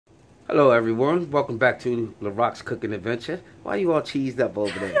Hello everyone, welcome back to Larock's Cooking Adventure. Why are you all cheesed up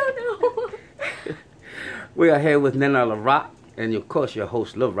over there? I don't know. We are here with Nena Larock and of course your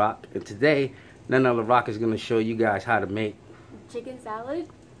host Larock. And today Nena Larock is going to show you guys how to make chicken salad.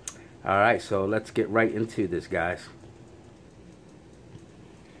 Alright, so let's get right into this, guys.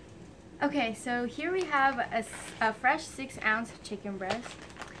 Okay, so here we have a fresh 6-ounce chicken breast.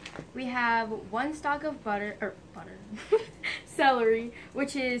 We have 1 stalk of celery,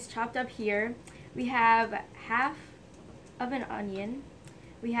 which is chopped up here. We have half of an onion.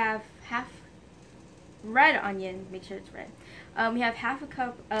 We have half red onion, make sure it's red. We have half a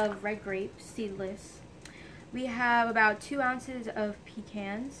cup of red grapes, seedless. We have about 2 ounces of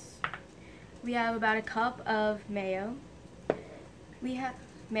pecans. We have about a cup of mayo. We have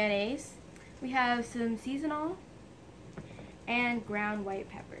mayonnaise. We have some seasonal and ground white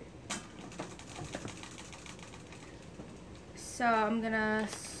pepper. So I'm gonna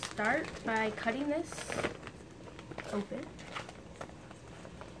start by cutting this open.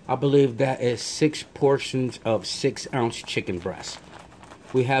 I believe that is 6 portions of 6-ounce chicken breast.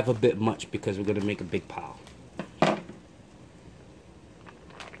 We have a bit much because we're going to make a big pile.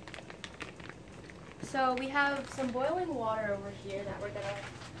 So we have some boiling water over here that we're gonna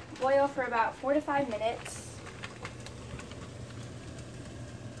boil for about 4 to 5 minutes.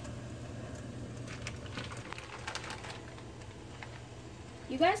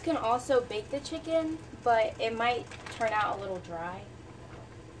 You guys can also bake the chicken, but it might turn out a little dry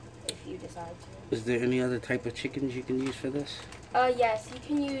if you decide to. Is there any other type of chickens you can use for this? Yes, you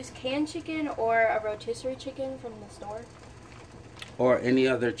can use canned chicken or a rotisserie chicken from the store. Or any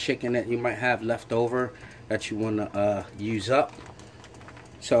other chicken that you might have left over that you want to use up.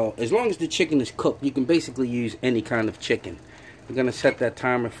 So as long as the chicken is cooked, you can basically use any kind of chicken. We're going to set that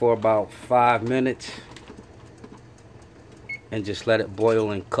timer for about 5 minutes and just let it boil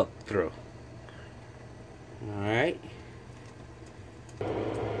and cook through. Alright.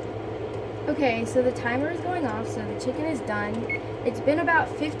 Okay, so the timer is going off, so the chicken is done. It's been about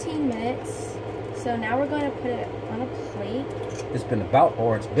 15 minutes, so now we're going to put it on a plate. It's been about,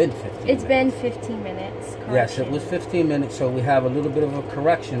 or it's been 15 minutes? It's been 15 minutes, correction. Yes, it was 15 minutes, so we have a little bit of a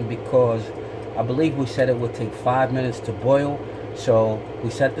correction because I believe we said it would take 5 minutes to boil. So we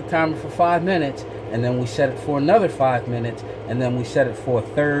set the timer for 5 minutes, and then we set it for another 5 minutes, and then we set it for a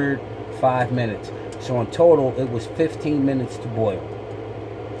third 5 minutes. So in total, it was 15 minutes to boil.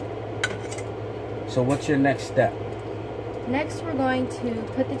 So what's your next step? Next, we're going to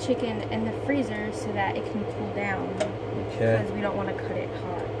put the chicken in the freezer so that it can cool down. Okay. Because we don't want to cut it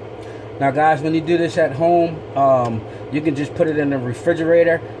hot. Now guys, when you do this at home, you can just put it in the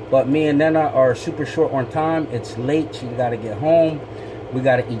refrigerator. But me and Nena are super short on time. It's late. She got to get home. We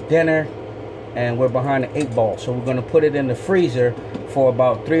got to eat dinner. And we're behind the 8 ball. So we're going to put it in the freezer for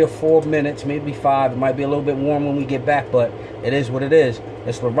about 3 or 4 minutes, maybe 5. It might be a little bit warm when we get back, but it is what it is.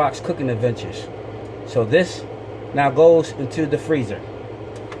 It's Larock's Cooking Adventures. So this now goes into the freezer.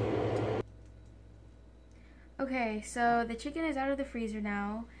 Okay, so the chicken is out of the freezer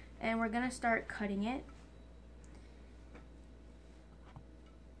now, and we're going to start cutting it.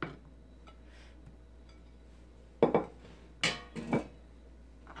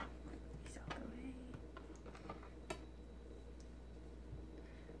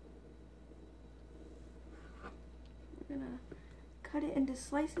 We're going to cut it into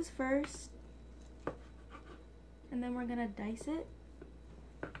slices first, and then we're going to dice it.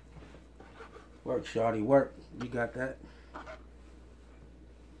 Work, shawty, work. You got that?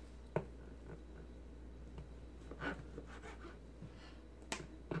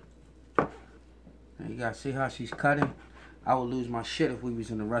 Now you guys see how she's cutting? I would lose my shit if we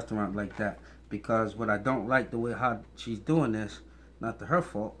was in a restaurant like that. Because what I don't like the way how she's doing this, not to her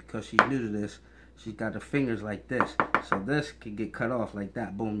fault, because she's new to this, she's got her fingers like this. So this can get cut off like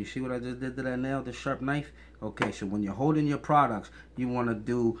that. Boom. You see what I just did to that nail, the sharp knife? Okay, so when you're holding your products, you want to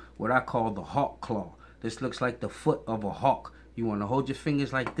do what I call the hawk claw. This looks like the foot of a hawk. You want to hold your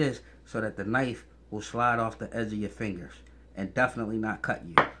fingers like this so that the knife will slide off the edge of your fingers. And definitely not cut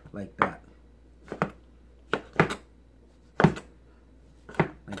you like that.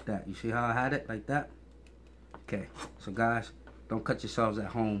 Like that. You see how I had it? Like that? Okay. So guys, don't cut yourselves at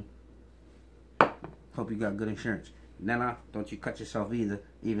home. Hope you got good insurance. Nena, don't you cut yourself either,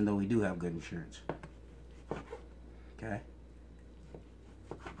 even though we do have good insurance. Okay.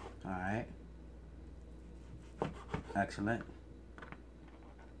 Alright. Excellent.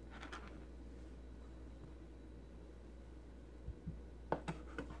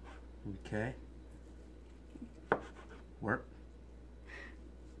 Okay. Work.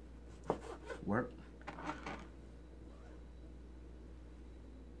 Work.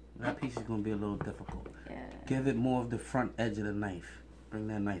 That piece is gonna be a little difficult. Yeah. Give it more of the front edge of the knife. Bring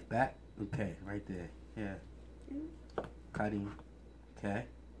that knife back. Okay, right there. Yeah. Cutting. Okay.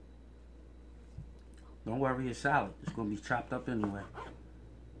 Don't worry, it's salad. It's gonna be chopped up anyway.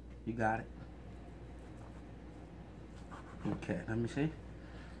 You got it. Okay, let me see.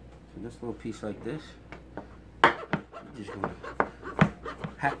 So this little piece like this, you're just gonna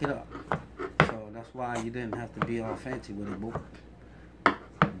hack it up. So that's why you didn't have to be all fancy with it, boop.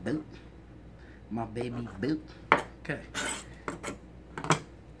 Boop. My baby boop. Okay.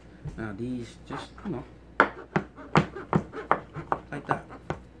 Now these just, you know, like that.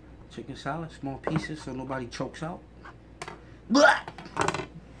 Chicken salad, small pieces so nobody chokes out. Blah!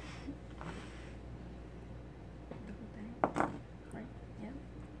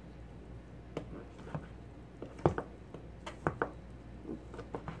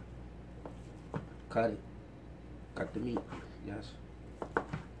 Cut it. Cut the meat. Yes.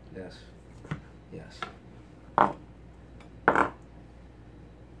 Yes. Yes.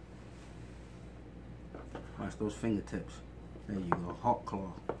 Watch those fingertips. There you go. Hawk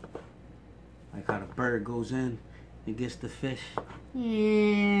claw. Like how the bird goes in and gets the fish.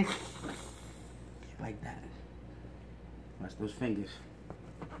 Yeah. Like that. Watch those fingers.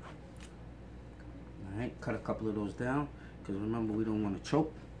 Alright, cut a couple of those down. Because remember, we don't want to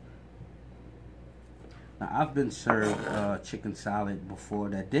choke. Now, I've been served chicken salad before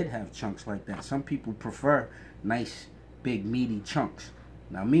that did have chunks like that. Some people prefer nice, big, meaty chunks.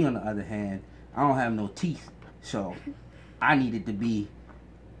 Now, me, on the other hand, I don't have no teeth. So, I need it to be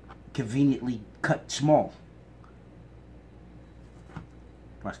conveniently cut small.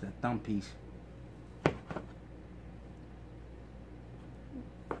 Watch that thumb piece.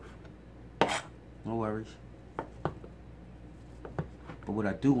 No worries. But what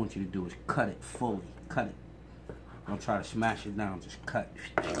I do want you to do is cut it fully. Cut it. Don't try to smash it down. Just cut.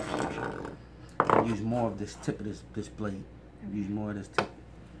 And use more of this tip of this blade. Use more of this tip.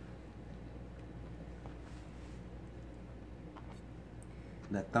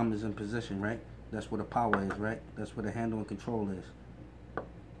 That thumb is in position, right? That's where the power is, right? That's where the handle and control is.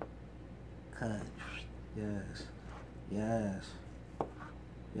 Cut. Yes. Yes.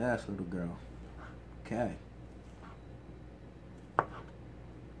 Yes, little girl. Okay.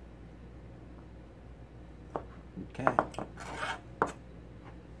 Okay.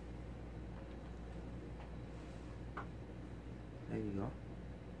 There you go.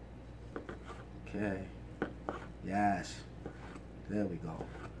 Okay. Yes. There we go.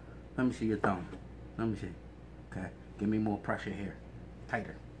 Let me see your thumb. Let me see. Okay. Give me more pressure here.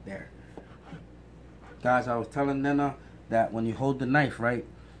 Tighter. There. Guys, I was telling Nena that when you hold the knife, right?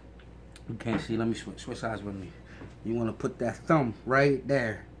 You can't see. Let me switch sides with me. You want to put that thumb right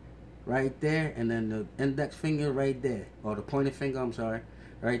there. Right there, and then the index finger right there, or the pointer finger, I'm sorry,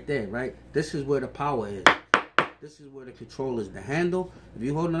 right there, right? This is where the power is. This is where the control is. The handle, if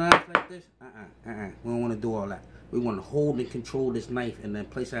you hold a knife like this, we don't want to do all that. We want to hold and control this knife and then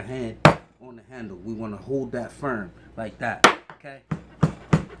place our hand on the handle. We want to hold that firm, like that, okay?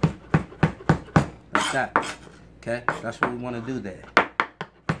 Like that, okay? That's what we want to do there.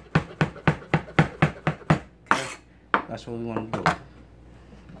 Okay? That's what we want to do.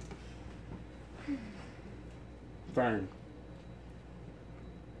 Firm.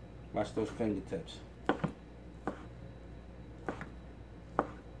 Watch those fingertips.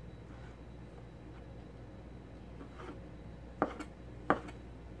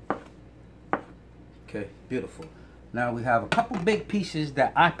 Okay, beautiful. Now we have a couple big pieces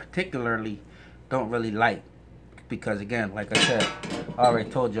that I particularly don't really like. Because again, like I said, I already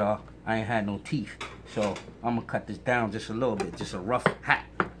told y'all I ain't had no teeth. So I'm gonna cut this down just a little bit. Just a rough hack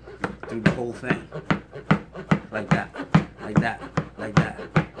through the whole thing. Like that, like that, like that,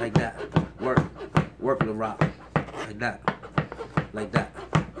 like that. Work, Larock. Like that, like that,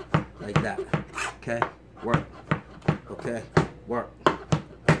 like that. Okay, work. Okay, work.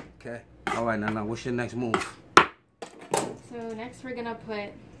 Okay. All right, now, what's your next move? So next we're gonna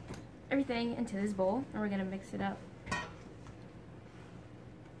put everything into this bowl, and we're gonna mix it up.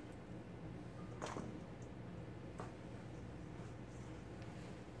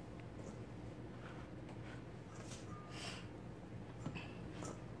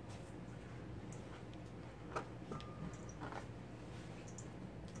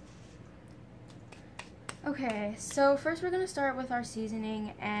 Okay, so first we're going to start with our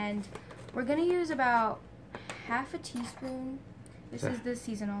seasoning, and we're going to use about half a teaspoon. This is the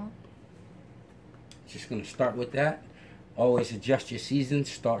seasonal. Just going to start with that. Always adjust your season.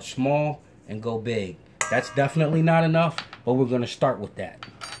 Start small and go big. That's definitely not enough, but we're going to start with that,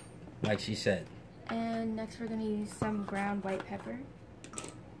 like she said. And next we're going to use some ground white pepper.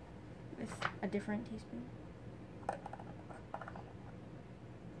 a different teaspoon.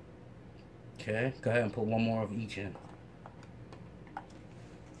 Okay, go ahead and put one more of each in.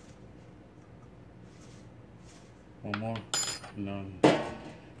 One more. No.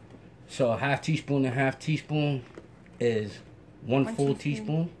 So a half teaspoon and half teaspoon is one full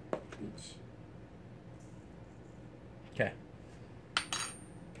teaspoon. Each. Okay.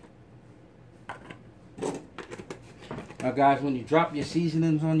 Now guys, when you drop your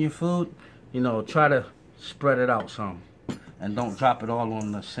seasonings on your food, you know, try to spread it out some. And don't drop it all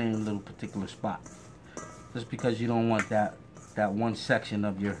on the same little particular spot. Just because you don't want that one section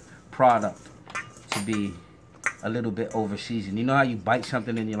of your product to be a little bit over seasoned. You know how you bite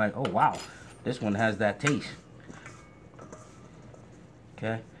something and you're like, oh wow, this one has that taste.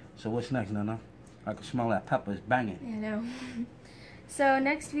 Okay, so what's next, Nena? I can smell that pepper, it's banging. Yeah, I know. So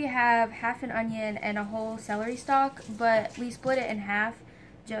next we have half an onion and a whole celery stalk, but we split it in half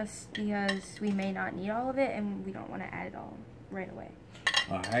just because we may not need all of it and we don't want to add it all right away.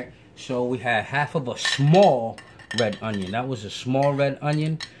 Alright, so we had half of a small red onion. That was a small red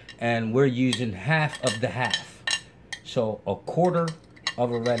onion, and we're using half of the half. So a quarter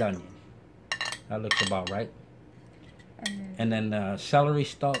of a red onion. That looks about right. And then the celery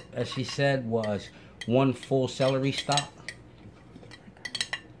stalk, as she said, was one full celery stalk.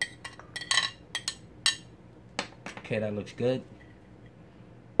 Okay, that looks good.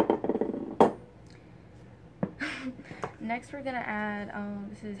 Next we're gonna add,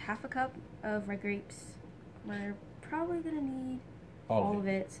 this is half a cup of red grapes. We're probably gonna need all of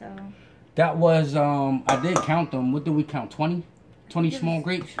it, so. That was, I did count them. What did we count, 20? 20 small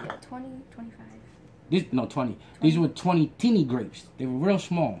grapes? Yeah, 20, 25. No, 20. These were 20 teeny grapes. They were real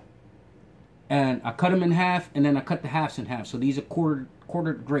small. And I cut them in half, and then I cut the halves in half. So these are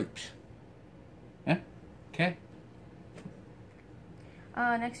quartered grapes. Yeah? Okay.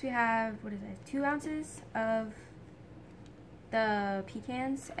 Next we have, what is it, 2 ounces of the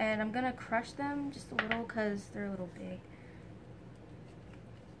pecans. And I'm going to crush them just a little because they're a little big.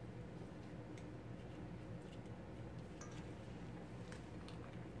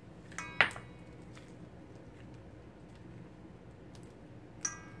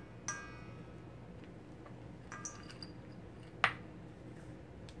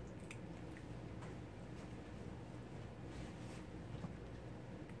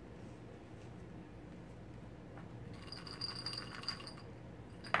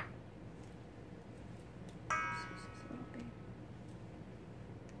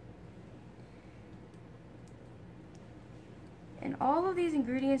 And all of these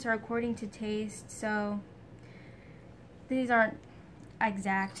ingredients are according to taste, so these aren't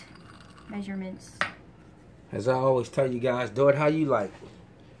exact measurements. As I always tell you guys, do it how you like.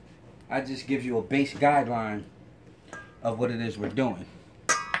 I just give you a base guideline of what it is we're doing.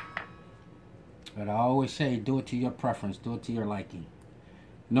 But I always say, do it to your preference, do it to your liking.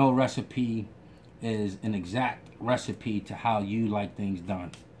 No recipe is an exact recipe to how you like things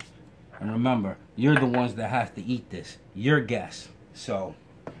done. And remember, you're the ones that have to eat this. Your guess. So,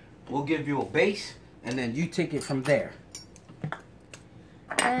 we'll give you a base, and then you take it from there.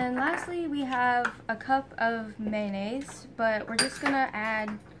 And lastly, we have a cup of mayonnaise, but we're just going to add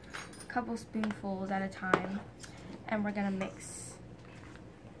a couple spoonfuls at a time, and we're going to mix.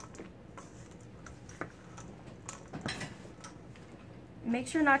 Make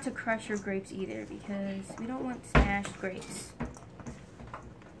sure not to crush your grapes either, because we don't want smashed grapes.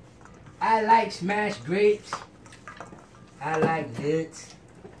 I like smashed grapes. I like nuts.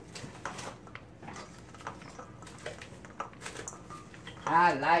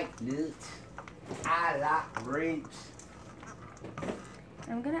 I like nuts. I like grapes.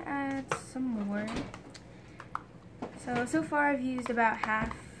 I'm gonna add some more. So far I've used about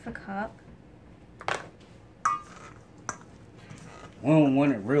half a cup. We don't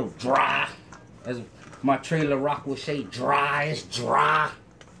want it real dry. As my trailer Larock would say, dry is dry.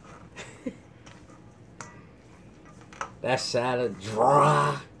 That salad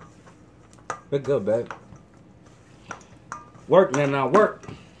dry. We're good, babe. Work, Nena, work.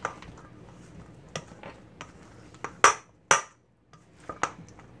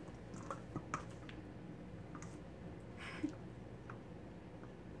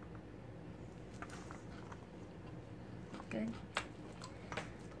 Good.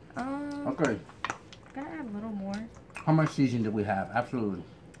 Okay. Gonna add a little more. How much seasoning did we have? Absolutely.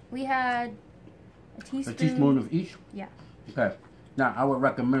 We had a teaspoon. A teaspoon of each? Yeah. Okay. Now, I would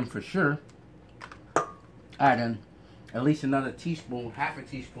recommend for sure adding at least another teaspoon, half a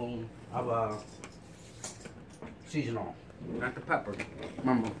teaspoon of seasoning, not the pepper.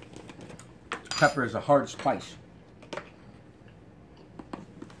 Remember, pepper is a hard spice.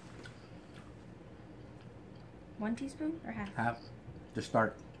 1 teaspoon or half? Half to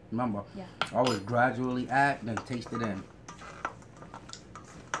start. Remember, Yeah. always gradually add, then taste it in.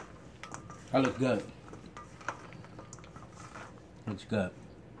 That looks good. Looks good.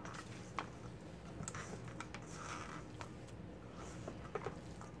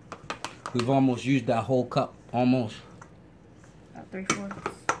 We've almost used that whole cup. Almost. About 3/4,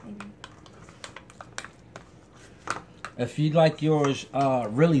 maybe. If you like yours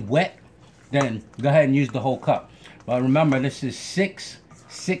really wet, then go ahead and use the whole cup. But remember, this is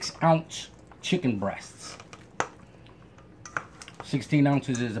 6-ounce chicken breasts. 16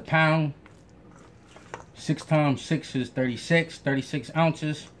 ounces is a pound. 6 times 6 is 36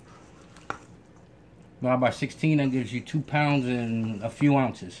 ounces. Divided by 16, that gives you 2 pounds and a few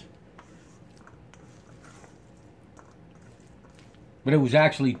ounces. But it was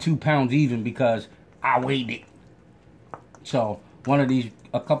actually 2 pounds even because I weighed it. So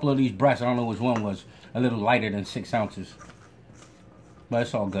a couple of these breasts, I don't know which one was a little lighter than 6 ounces. But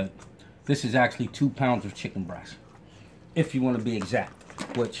it's all good. This is actually 2 pounds of chicken breast. If you want to be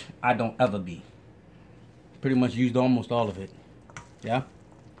exact, which I don't ever be. Pretty much used almost all of it. Yeah?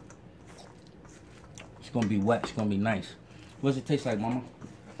 It's going to be wet. It's going to be nice. What does it taste like, Mama?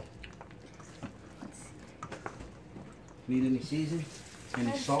 Need any season?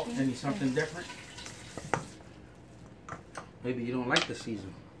 Any salt? Any something different? Maybe you don't like the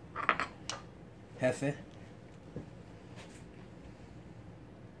season. Hefe.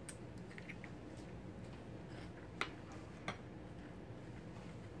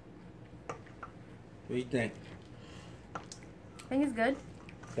 What do you think? I think it's good.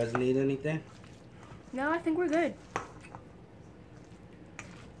 Doesn't need anything? No, I think we're good.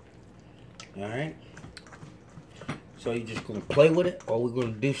 Alright. So you just gonna play with it, or we're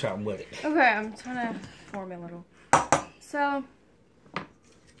gonna do something with it? Okay, I'm trying to form it a little. So, I'm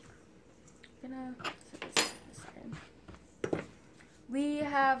gonna set this aside. We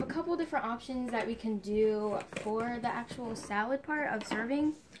have a couple different options that we can do for the actual salad part of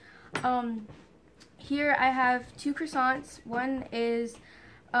serving. Here I have 2 croissants. One is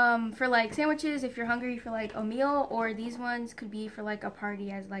for like sandwiches if you're hungry for like a meal, or these ones could be for like a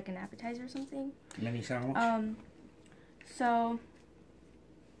party as like an appetizer or something. Mini sandwich? So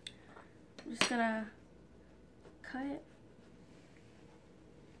I'm just gonna cut it.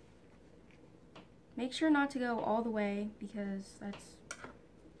 Make sure not to go all the way because that's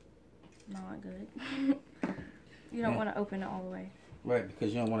not good. You don't want to open it all the way. Right,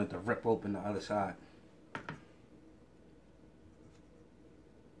 because you don't want it to rip open the other side.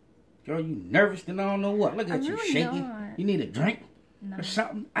 Girl, you nervous and I don't know what. Look at you really shaking. not. You need a drink? No. Or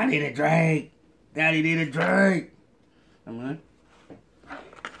something? I need a drink. Daddy need a drink. Come on.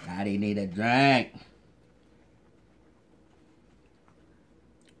 Daddy need a drink.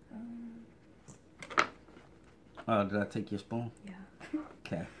 Oh, did I take your spoon? Yeah.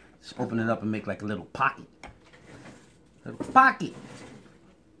 Okay. Just open it up and make like a little pocket. Little pocket.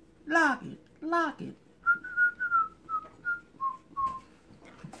 Lock it. Lock it.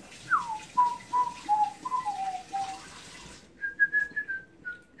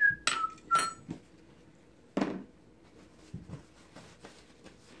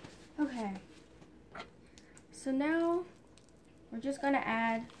 Okay. So now we're just gonna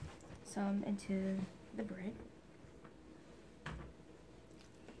add some into the bread.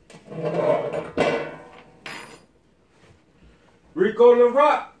 Rico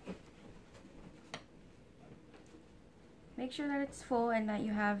Larock. Make sure that it's full and that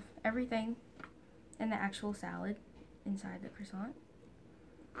you have everything in the actual salad inside the croissant.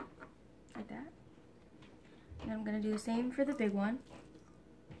 Like that. And I'm gonna do the same for the big one.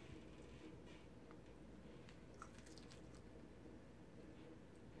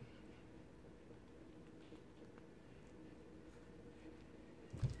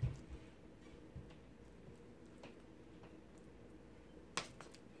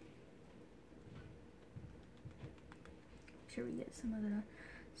 Make sure we get some of the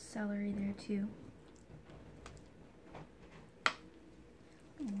celery there too.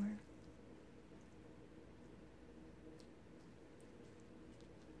 A little more.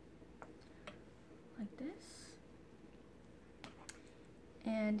 Like this.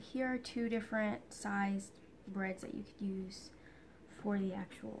 And here are 2 different sized breads that you could use for the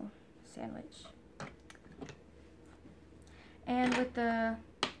actual sandwich. And with the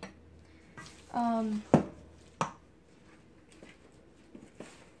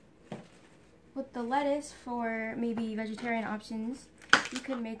lettuce for maybe vegetarian options, you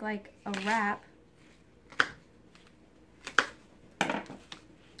could make like a wrap.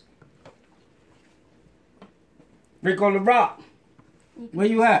 Rico Larock. Where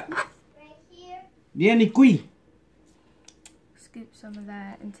you at? Right here. Vieni qui. scoop some of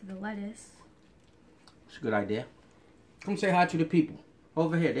that into the lettuce. It's a good idea. Come say hi to the people.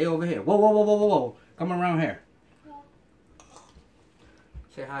 Over here. They over here. Whoa, whoa, whoa, whoa, whoa, whoa. Come around here.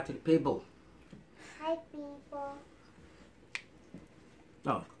 Say hi to the people. Hi, people.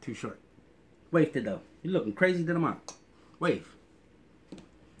 Oh, too short. Wave to them. You're looking crazy to the mouth. Wave.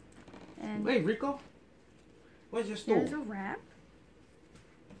 And wave, Rico. Where's your stool? here's a wrap.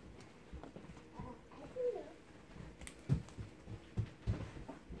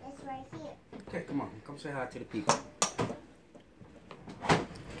 It's right here. Okay, come on. Come say hi to the people.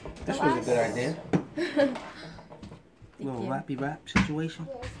 This was a good idea. Little rappy rap situation.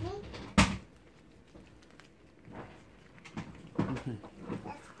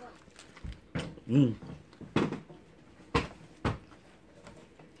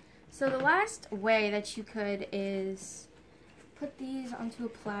 So the last way that you could is put these onto a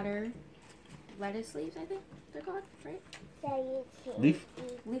platter. Lettuce leaves, I think they're called, right? Leaf?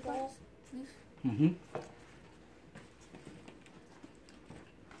 Leaf lettuce? Leaf? Mm-hmm.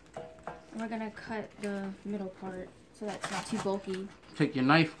 And we're gonna cut the middle part so that's not too bulky. Take your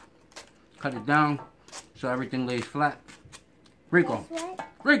knife, cut it down so everything lays flat. Rico.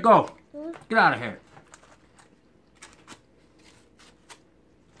 Rico! Get out of here.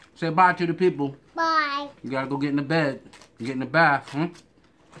 Say bye to the people. Bye. You gotta go get in the bed. Get in the bath, huh?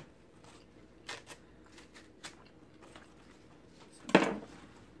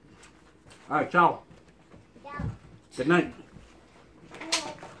 Alright, ciao. Good night.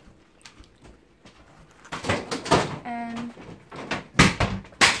 And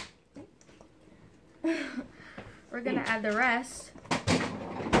we're gonna add the rest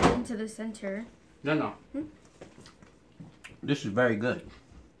into the center. No. This is very good.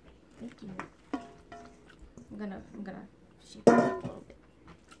 Thank you. I'm gonna shape it up a little bit.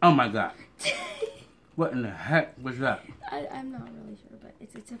 Oh my god. What in the heck was that? I'm not really sure, but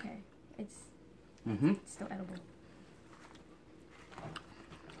it's okay. It's still edible.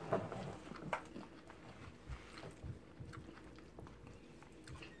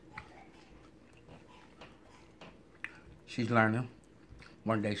 She's learning.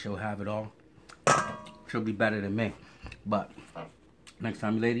 One day she'll have it all. She'll be better than me. But next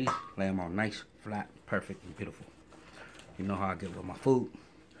time, ladies, lay them on nice, flat, perfect, and beautiful. You know how I get with my food.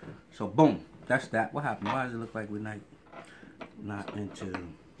 So boom, that's that. What happened? Why does it look like we're not into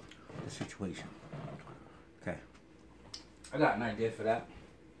the situation? Okay. I got an idea for that.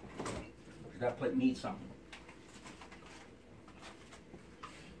 That plate needs something.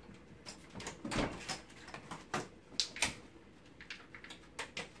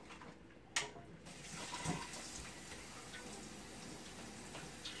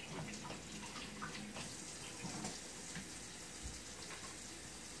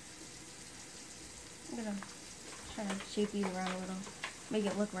 I'm gonna try to shape these around a little, make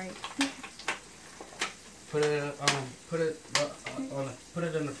it look right. Put it put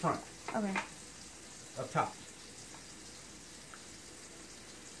it in the front. Okay. Up top.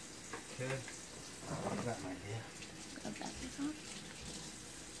 Okay. I got an idea. Grab that piece off.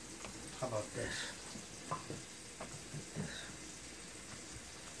 How about this? This.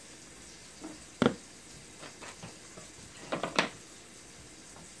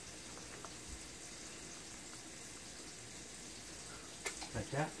 Like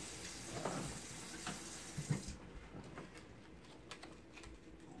that.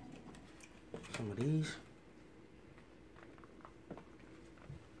 Some of these.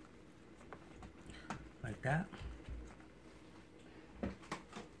 Like that.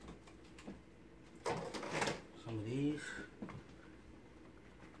 Some of these.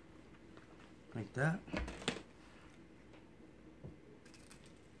 Like that.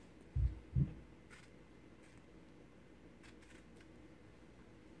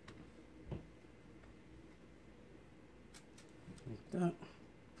 That.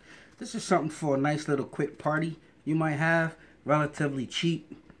 This is something for a nice little quick party you might have. Relatively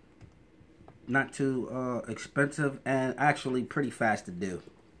cheap, not too expensive, and actually pretty fast to do.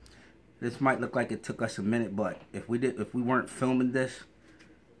 This might look like it took us a minute, but if we weren't filming this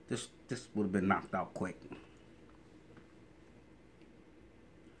would have been knocked out quick.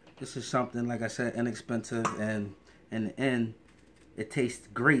 This is something, like I said, inexpensive, and in the end it tastes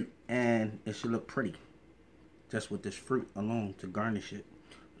great and it should look pretty. Just with this fruit alone to garnish it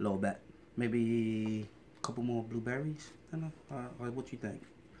a little bit. Maybe a couple more blueberries. I don't know. What you think,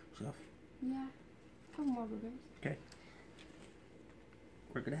 Chef? Yeah, a couple more blueberries. Okay.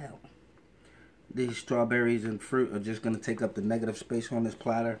 Work it out. These strawberries and fruit are just going to take up the negative space on this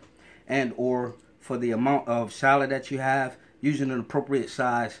platter. And or for the amount of salad that you have, using an appropriate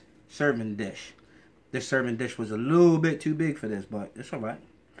size serving dish. This serving dish was a little bit too big for this, but it's alright.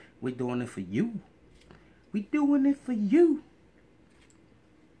 We doing it for you. We doing it for you.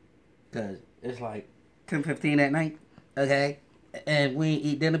 Because it's like 10:15 at night, okay? And we ain't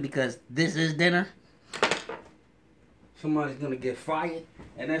eat dinner because this is dinner. Somebody's going to get fired,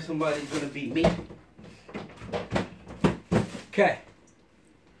 and then somebody's going to be me. Okay.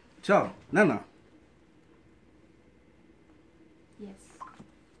 So, Nena. Yes.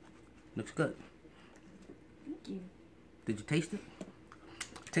 Looks good. Thank you. Did you taste it?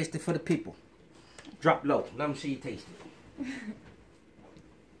 Taste it for the people. Drop low. Let them see you taste it.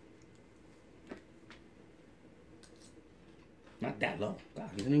 Not that low.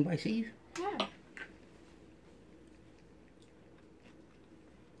 God, does anybody see you? Yeah.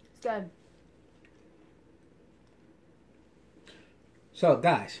 It's good. So,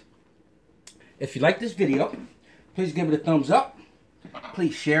 guys, if you like this video, please give it a thumbs up.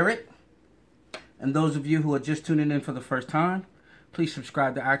 Please share it. And those of you who are just tuning in for the first time, please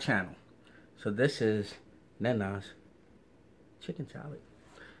subscribe to our channel. So this is Nena's chicken salad.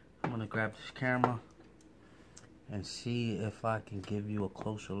 I'm going to grab this camera and see if I can give you a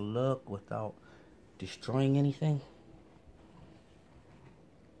closer look without destroying anything.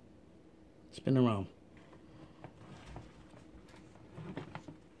 Spin around.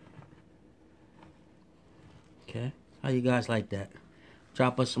 Okay, how you guys like that?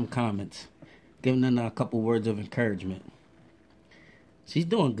 Drop us some comments. Give Nena a couple words of encouragement. She's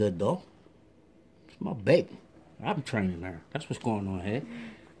doing good though. It's my baby. I'm training her. That's what's going on here.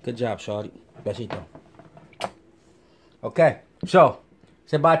 Good job, shawty. Besito. Okay, so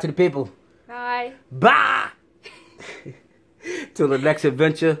say bye to the people. Bye. Bye. Till the next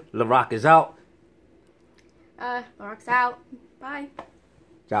adventure. Larock is out. Larock's out. Bye.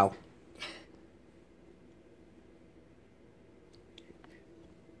 Ciao.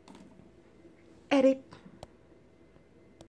 Edit.